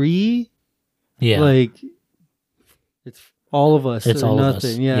 "We three." Yeah, like it's all of us. It's or all nothing. of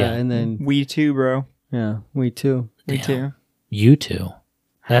us. Yeah, Yeah. and then We too, bro. yeah, we too. We too. You two.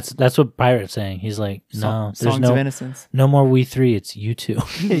 That's what Pirate's saying. He's like, no, there's Songs of Innocence. no more we three. It's you two.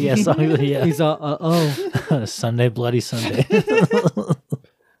 Yeah, yeah. He's all Sunday, Bloody Sunday.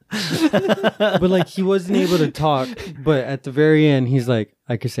 but like he wasn't able to talk. But at the very end, he's like,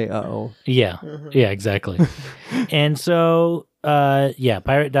 I could say, "Uh-oh." Yeah, exactly. And so,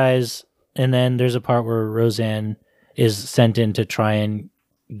 Pirate dies, and then there's a part where Roseanne is sent in to try and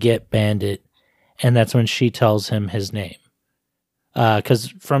get Bandit, and that's when she tells him his name. Because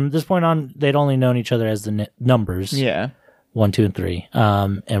from this point on, they'd only known each other as the numbers. Yeah. 1, 2, and 3.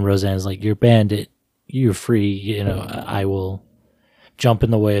 And Roseanne's like, "You're Bandit. You're free. I will jump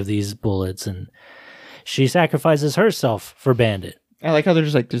in the way of these bullets," and she sacrifices herself for Bandit. I like how they're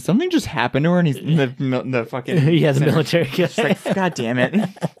just like, did something just happen to her? And he's in the fucking the military guy. It's like, God damn it.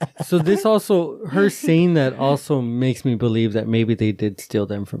 So this also, her saying that also makes me believe that maybe they did steal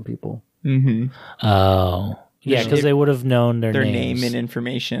them from people. Mm-hmm. Oh, yeah, because they would have known their names. Name and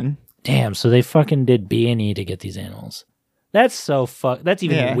information. Damn, so they fucking did B&E to get these animals. That's so That's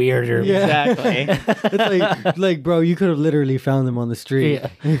even weirder. Yeah. Exactly. It's like, bro, you could have literally found them on the street.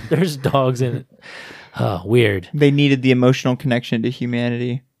 Yeah. There's dogs in it. Oh, weird. They needed the emotional connection to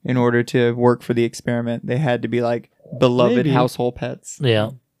humanity in order to work for the experiment. They had to be like beloved household pets.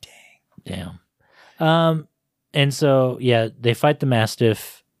 Yeah. Damn. And so, they fight the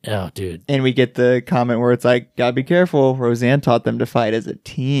Mastiff. Oh, dude. And we get the comment where it's like, gotta be careful. Roseanne taught them to fight as a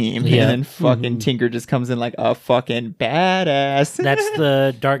team. Yeah. And then fucking Tinker just comes in like a fucking badass. That's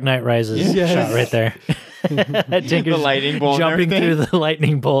the Dark Knight Rises shot right there. Tinker's the lightning bolt jumping through the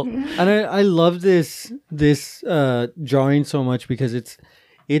lightning bolt. And I love this drawing so much because it's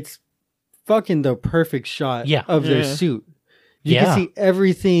fucking the perfect shot of their suit. You can see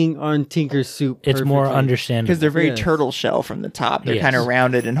everything on Tinker's suit perfectly. It's more understandable. Because they're very turtle shell from the top. They're kind of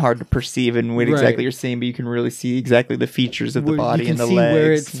rounded and hard to perceive in what exactly you're seeing, but you can really see exactly the features of the body and the legs. You can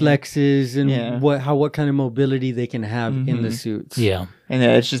see where it flexes and what kind of mobility they can have in the suits. Yeah. And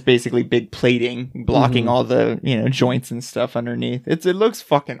then it's just basically big plating blocking all the joints and stuff underneath. It looks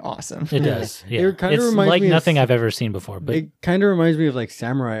fucking awesome. It does. Yeah. It kind of it's reminds like me nothing I've ever seen before. But it kind of reminds me of like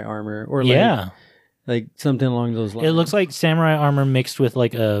samurai armor or like something along those lines. It looks like samurai armor mixed with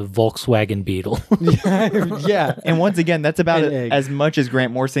like a Volkswagen Beetle. Yeah. And once again, that's about as much as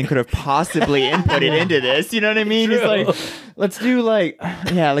Grant Morrison could have possibly inputted into this. You know what I mean? He's like, let's do like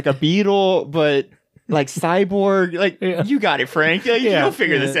a Beetle, but like cyborg. Like, you got it, Frank. Like, you'll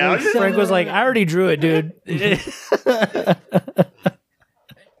figure this out. Frank was like, I already drew it, dude. And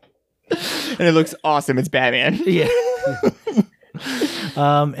it looks awesome. It's Batman. Yeah.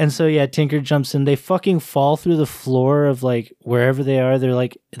 And so Tinker jumps in. They fucking fall through the floor of like wherever they are. They're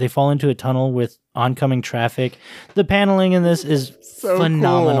like they fall into a tunnel with oncoming traffic. The paneling in this is so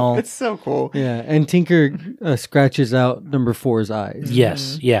phenomenal. Cool. It's so cool. Yeah, and Tinker scratches out number 4's eyes.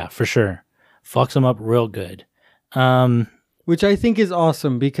 Yes, yeah, for sure. Fucks him up real good. Which I think is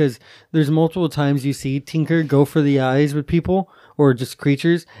awesome because there's multiple times you see Tinker go for the eyes with people or just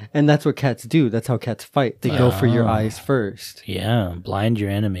creatures, and that's what cats do. That's how cats fight. They go for your eyes first. Yeah, blind your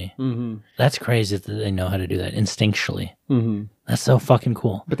enemy. Mm-hmm. That's crazy that they know how to do that instinctually. Mm-hmm. That's so fucking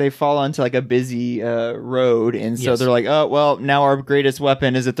cool. But they fall onto like a busy road, and so they're like, oh, well, now our greatest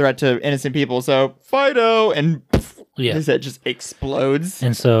weapon is a threat to innocent people, so Fido! And his head just explodes.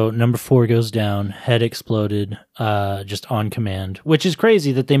 And so number 4 goes down, head exploded, just on command, which is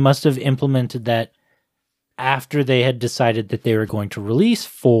crazy that they must have implemented that after they had decided that they were going to release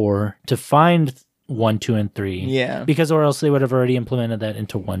 4 to find 1, 2, and 3. Yeah. Because or else they would have already implemented that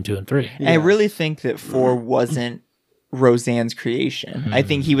into 1, 2, and 3. Yeah. I really think that 4 wasn't Roseanne's creation. I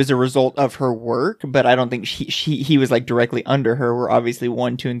think he was a result of her work, but I don't think he was like directly under her, where obviously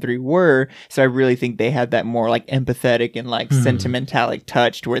 1, 2, and 3 were. So I really think they had that more like empathetic and like sentimentalic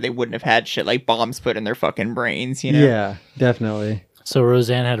touch to where they wouldn't have had shit like bombs put in their fucking brains, you know? Yeah, definitely. So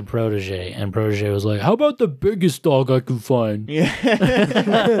Roseanne had a protege, and protege was like, how about the biggest dog I can find? Yeah.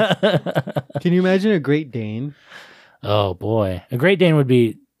 Can you imagine a Great Dane? Oh, boy. A Great Dane would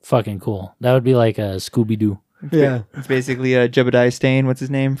be fucking cool. That would be like a Scooby-Doo. Yeah. It's basically Jebediah Stane. What's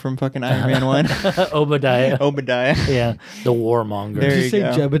his name from fucking Iron Man 1? Obadiah. Obadiah. Yeah. The warmonger. There Did you say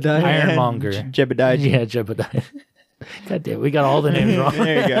go. Jebediah? Ironmonger. Jebediah. Yeah, Jebediah. God damn, we got all the names wrong.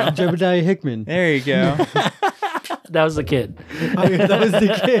 There you go. Jebediah Hickman. There you go. That was the kid. Oh, yeah, that was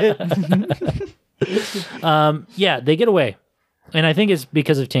the kid. Yeah, they get away. And I think it's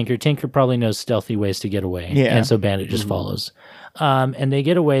because of Tinker. Tinker probably knows stealthy ways to get away. Yeah. And so Bandit just follows. And they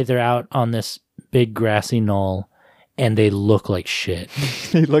get away. They're out on this big grassy knoll, and they look like shit.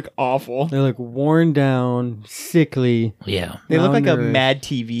 They look awful. They're like worn down, sickly. Yeah. They look like a malnourished. Mad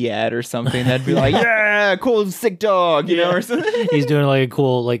TV ad or something. That'd be like, yeah, cool sick dog, you know, or something. He's doing like a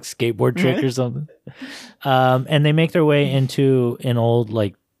cool like skateboard trick or something. And they make their way into an old,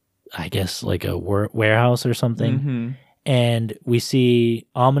 like, I guess like a warehouse or something. Mm-hmm. And we see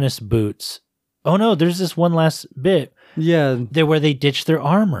ominous boots. Oh no, there's this one last bit. Yeah. There where they ditch their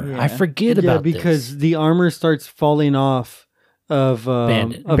armor. Yeah. I forget about this. because the armor starts falling off of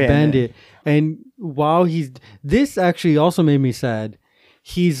Bandit. And while this actually also made me sad.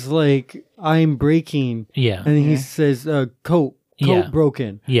 He's like, I'm breaking. Yeah. And then he says, coat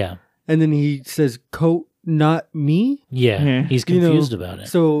broken. Yeah. And then he says, coat, not me. Yeah. Yeah. He's confused about it.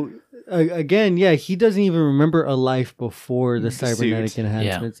 So again, he doesn't even remember a life before the cybernetic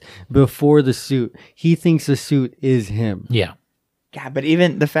enhancements, before the suit. He thinks the suit is him. Yeah. Yeah, but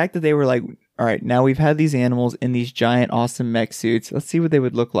even the fact that they were like, all right, now we've had these animals in these giant, awesome mech suits. Let's see what they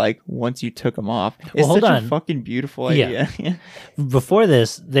would look like once you took them off. It's hold such on. a fucking beautiful idea. Yeah. Before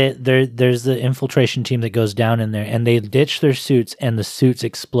this, there's the infiltration team that goes down in there, and they ditch their suits, and the suits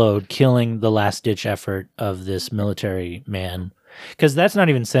explode, killing the last-ditch effort of this military man. Because that's not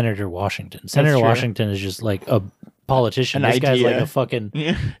even Senator Washington. Senator true. Washington is just like a politician. An This guy's like idea. a fucking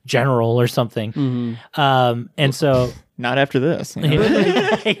general or something. Mm-hmm. And so... Not after this. You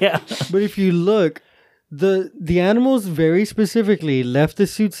know? yeah. But if you look, the animals very specifically left the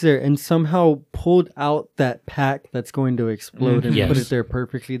suits there and somehow pulled out that pack that's going to explode and Yes. put it there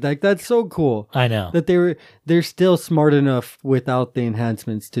perfectly. Like, that's so cool. I know. That they're still smart enough without the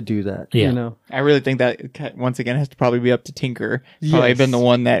enhancements to do that. Yeah. You know? I really think that once again has to probably be up to Tinker. Probably Yes. been the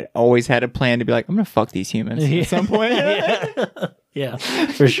one that always had a plan to be like, I'm gonna fuck these humans at some point. Yeah,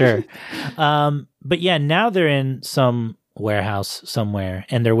 for sure. But yeah, now they're in some warehouse somewhere,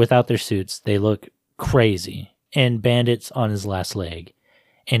 and they're without their suits. They look crazy. And Bandit's on his last leg.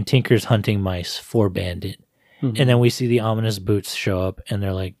 And Tinker's hunting mice for Bandit. And then we see the ominous boots show up, and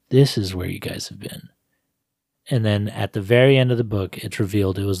they're like, this is where you guys have been. And then at the very end of the book, it's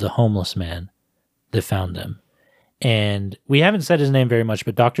revealed it was the homeless man that found them. And we haven't said his name very much,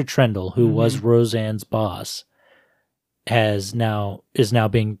 but Dr. Trendle, who was Roseanne's boss, is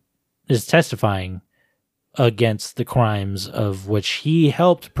testifying against the crimes of which he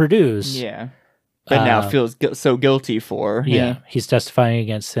helped produce. Yeah. But now feels so guilty for. Yeah. He's testifying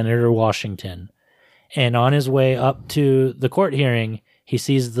against Senator Washington. And on his way up to the court hearing, he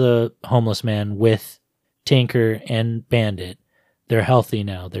sees the homeless man with Tinker and Bandit. They're healthy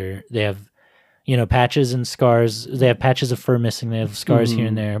now. They have, patches and scars. They have patches of fur missing. They have scars here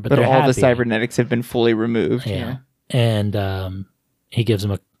and there, but they're all happy. the cybernetics have been fully removed. Yeah. And he gives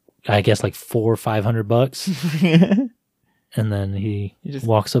him I guess like $400 or $500. And then he just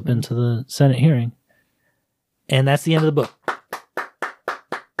walks up into the Senate hearing. And that's the end of the book.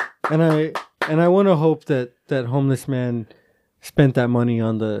 And I want to hope that homeless man spent that money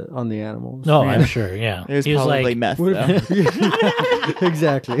on the animals. No, I'm sure. Yeah, It was he was probably like, meth, What though. if-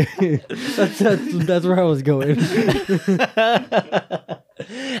 exactly. That's where I was going.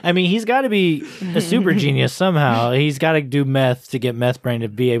 I mean, he's got to be a super genius somehow. He's got to do meth to get meth brain to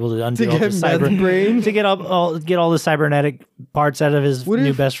be able to undo all the get meth brain? to get all the cybernetic parts out of his What new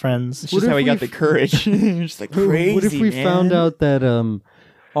if- best friends. It's just how he got the courage. Just like crazy. What if we man. found out that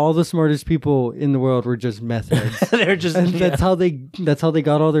all the smartest people in the world were just meth heads? They're just And that's how they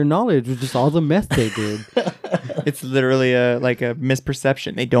got all their knowledge, was just all the meth they did. It's literally a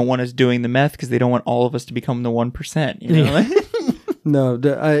misperception. They don't want us doing the meth because they don't want all of us to become the 1%. You know,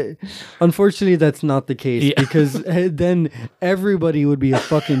 No, unfortunately, that's not the case, Yeah. because then everybody would be a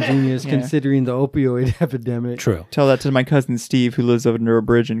fucking genius considering the opioid epidemic. true. Tell that to my cousin Steve, who lives under a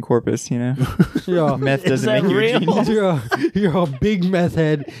bridge in Corpus. You know, Yeah. meth doesn't that make you a real? genius. You're a big meth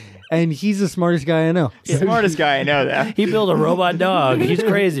head, and he's the smartest guy I know. Smartest guy I know. That He built a robot dog. He's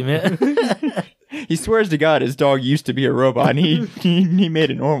crazy, man. he swears to God his dog used to be a robot, and he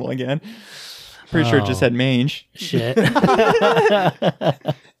made it normal again. Pretty sure it just had mange. Shit.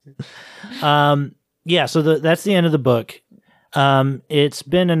 Yeah, so that's the end of the book. It's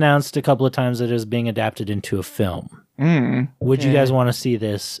been announced a couple of times that it is being adapted into a film. Would you guys want to see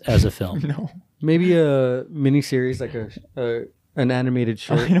this as a film? No, Maybe a miniseries, like an animated I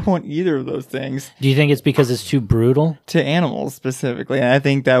short. don't want either of those things Do you think it's because it's too brutal? to animals specifically. And I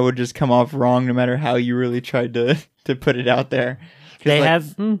think that would just come off wrong no matter how you really tried to put it out there. 'Cause, They like,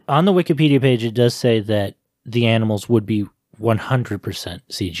 have on the Wikipedia page. It does say that the animals would be 100%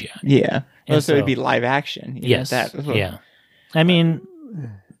 CGI. yeah. And So it'd so- be live action. You know, Yes. that- Yeah. I mean,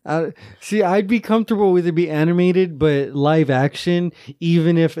 See, I'd be comfortable with it be animated, but live action,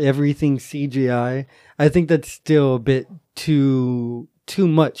 even if everything's CGI, I think that's still a bit too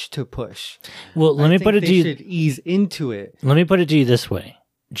much to push. well, let me put it to you. Should ease into it. Let me put it to you this way.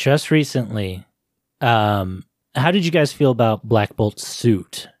 Just recently, how did you guys feel about Black Bolt's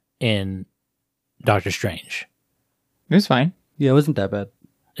suit in Doctor Strange? It was fine. Yeah, it wasn't that bad.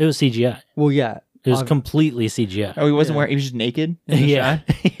 It was CGI. Well, yeah. It was completely CGI. Oh, he wasn't wearing. He was just naked. in the Yeah.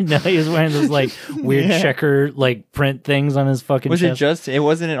 shot? No, he was wearing those like weird Yeah. checker like print things on his fucking Was it chest. just? It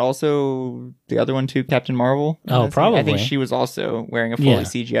wasn't. It also the other one too, Captain Marvel. Oh, I think probably. she was also wearing a fully Yeah.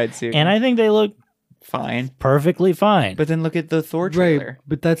 CGI'd suit. And I think they look fine. perfectly fine. But then look at the Thor Right, trailer.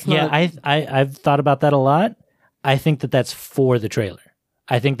 but that's yeah, not. I've thought about that a lot. I think that that's for the trailer.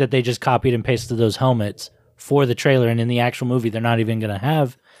 I think that they just copied and pasted those helmets for the trailer, and in the actual movie, they're not even going to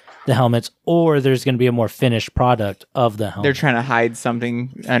have the helmets, or there's going to be a more finished product of the helmet. They're trying to hide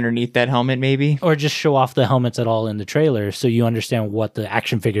something underneath that helmet, maybe. or just show off the helmets at all in the trailer so you understand what the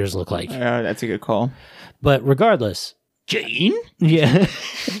action figures look like. That's a good call. But regardless, Jane? yeah,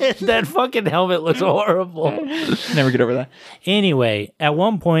 that fucking helmet looks horrible. Never get over that. Anyway, at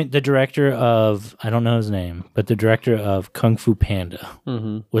one point, the director of, I don't know his name, but the director of Kung Fu Panda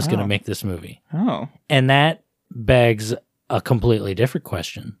was going to make this movie. Oh. And that begs a completely different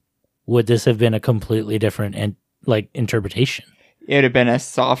question. Would this have been a completely different interpretation? It would have been a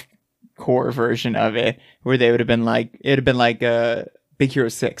soft core version of it where they would have been like, it would have been like Big Hero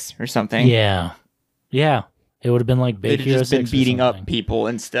 6 or something. Yeah. Yeah. It would have been like Big They'd Hero just been 6 or beating up something. people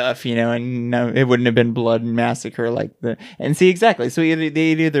and stuff, you know, and no, it wouldn't have been blood and massacre like the. And see, exactly. So they'd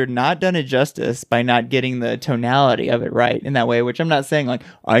either not done it justice by not getting the tonality of it right in that way, which I'm not saying like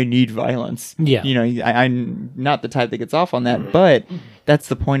I need violence. Yeah. You know, I'm not the type that gets off on that, but that's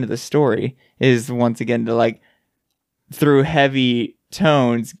the point of the story is once again to like through heavy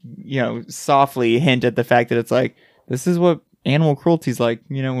tones, you know, softly hint at the fact that it's like this is what animal cruelty is like,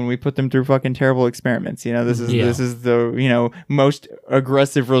 you know, when we put them through fucking terrible experiments, you know, this is the, you know, most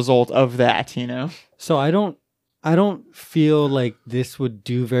aggressive result of that, you know. So I don't feel like this would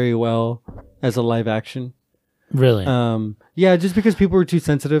do very well as a live action. Really? Yeah, just because people were too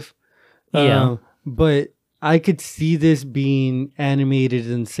sensitive. Yeah. But I could see this being animated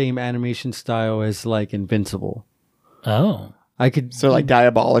in the same animation style as like Invincible. Oh. I could So like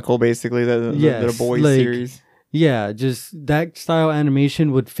Diabolical, basically the Yes, boys like- series. Yeah, just that style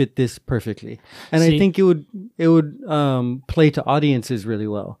animation would fit this perfectly, and See- I think it would play to audiences really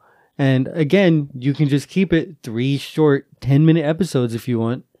well. And again, you can just keep it 3 short 10-minute episodes if you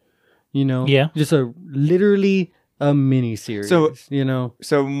want. You know, Yeah. just literally a mini series. So- you know,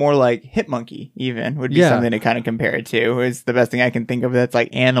 So more like Hitmonkey even would be Yeah. something to kind of compare it to. Is the best thing I can think of that's like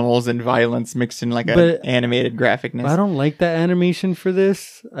animals and violence mixed in like a But animated graphicness. I don't like that animation for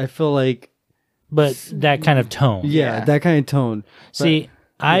this. I feel like But that kind of tone. yeah. that kind of tone. See,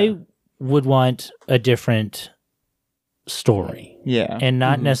 I would want a different story Yeah. and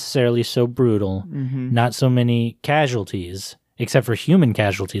not necessarily so brutal, Mm-hmm. not so many casualties. except for human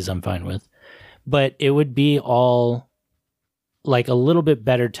casualties, I'm fine with. But it would be all like a little bit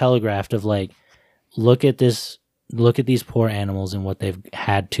better telegraphed of like, look at these poor animals and what they've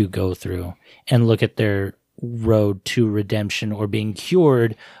had to go through, and look at their road to redemption or being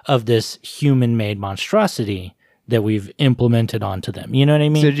cured of this human-made monstrosity that we've implemented onto them. You know what I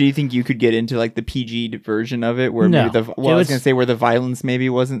mean? So do you think you could get into like the PG version of it where maybe I was going to say where the violence maybe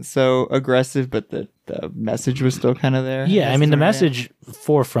wasn't so aggressive, but the message was still kind of there? Yeah, I mean, the message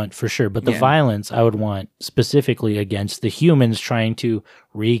forefront for sure, but the violence I would want specifically against the humans trying to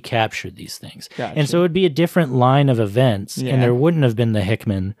recapture these things. Gotcha. And so it would be a different line of events, and there wouldn't have been the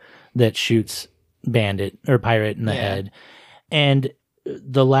Hickman that shoots bandit or pirate in the head. And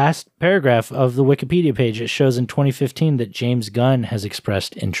the last paragraph of the Wikipedia page, it shows in 2015 that James Gunn has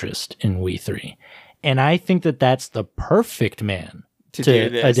expressed interest in We 3. And I think that that's the perfect man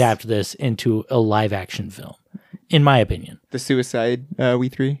to adapt this into a live action film, in my opinion. The Suicide We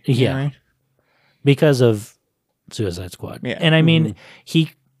 3? Yeah. Right? Because of Suicide Squad. Yeah. And I mean,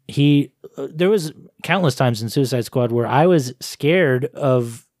 he there was countless times in Suicide Squad where I was scared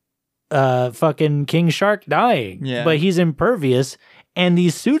of fucking King Shark dying. Yeah. But he's impervious. And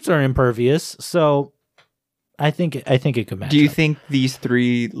these suits are impervious, so I think it could match. Do you up. think these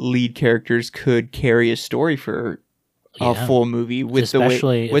 3 lead characters could carry a story for a full movie with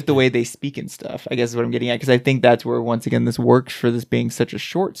the way they speak and stuff? I guess is what I'm getting at, because I think that's where once again this works for this being such a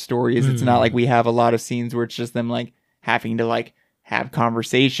short story. Is it's not like we have a lot of scenes where it's just them like having to like have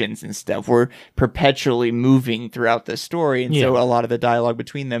conversations and stuff. We're perpetually moving throughout the story, and so a lot of the dialogue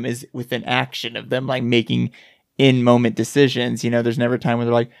between them is with an action of them like making in-moment decisions. You know, there's never a time where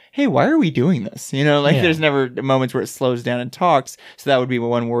they're like, hey, why are we doing this? You know, like there's never moments where it slows down and talks. So that would be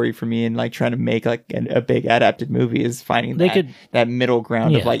one worry for me in like trying to make like a big adapted movie, is finding that middle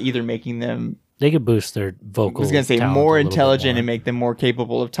ground of like either making them, they could boost their vocal, I was gonna say more intelligent and make them more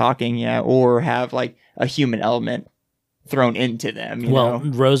capable of talking, or have like a human element thrown into them. You know?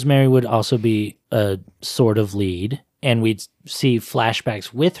 Rosemary would also be a sort of lead, and we'd see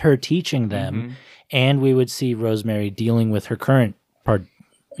flashbacks with her teaching them. And we would see Rosemary dealing with her current part,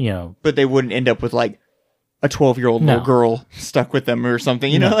 you know. But they wouldn't end up with like a 12-year-old little girl stuck with them or something,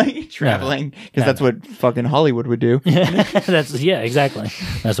 you know, like traveling. Because that's what fucking Hollywood would do. Exactly.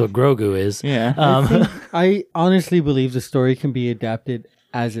 That's what Grogu is. Yeah. I honestly believe the story can be adapted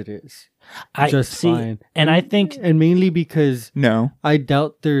as it is. Fine. And I think... And mainly because I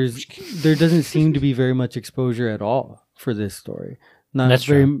doubt there doesn't seem to be very much exposure at all for this story. That's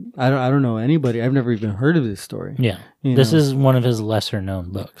true. I don't know anybody. I've never even heard of this story. Yeah. This is one of his lesser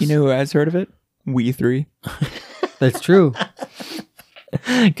known books. You know who has heard of it? We 3. That's true.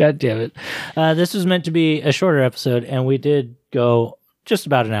 God damn it. This was meant to be a shorter episode, and we did go just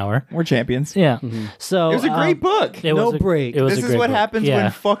about an hour. We're champions. Yeah. So it was a great book. No break. This is what happens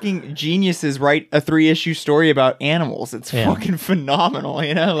when fucking geniuses write a 3-issue story about animals. It's fucking phenomenal,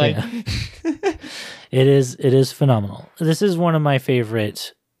 you know? Like It is phenomenal. This is one of my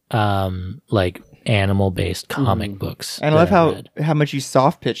favorite like animal-based comic books. And I love how much you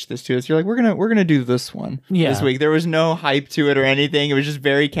soft pitched this to us. You're like, we're gonna do this one this week. There was no hype to it or anything. It was just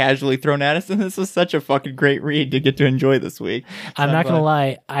very casually thrown at us, and this was such a fucking great read to get to enjoy this week. So I'm not gonna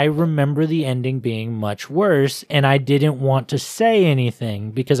lie, I remember the ending being much worse, and I didn't want to say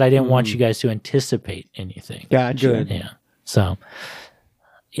anything because I didn't want you guys to anticipate anything. Gotcha. Good. Yeah. So,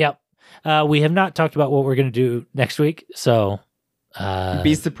 yep. We have not talked about what we're going to do next week, so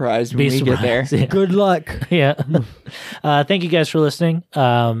be surprised when we get there. Yeah. Good luck. Yeah. Thank you guys for listening.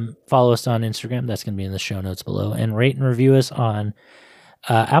 Follow us on Instagram. That's going to be in the show notes below. And rate and review us on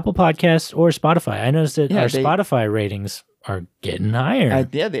Apple Podcasts or Spotify. I noticed that our Spotify ratings are getting higher.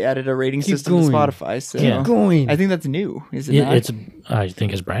 They added a rating system to Spotify. So Keep going. I think that's new. Is it not? I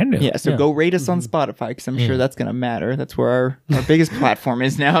think it's brand new. Yeah, so go rate us on Spotify, because I'm sure that's going to matter. That's where our biggest platform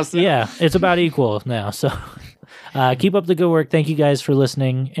is now. So. Yeah, it's about equal now. So keep up the good work. Thank you guys for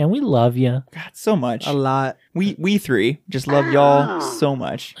listening, and we love you. God, so much. A lot. We 3 just love y'all so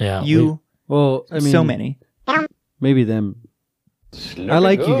much. Yeah. So many. Maybe them. I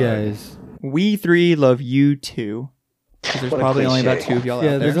like you guys. We 3 love you too. Because there's probably only about 2 of y'all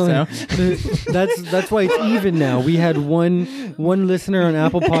out there. That's why it's even now. We had one listener on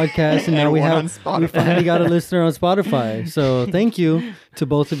Apple Podcasts, and now we finally got a listener on Spotify. So thank you to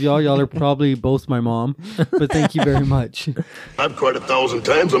both of y'all. Y'all are probably both my mom, but thank you very much. I've cried 1,000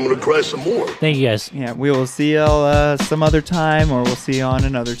 times. I'm going to cry some more. Thank you guys. Yeah, we will see y'all some other time, or we'll see you on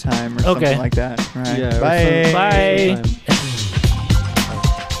another time, or something like that. All right. Yeah, bye. Bye.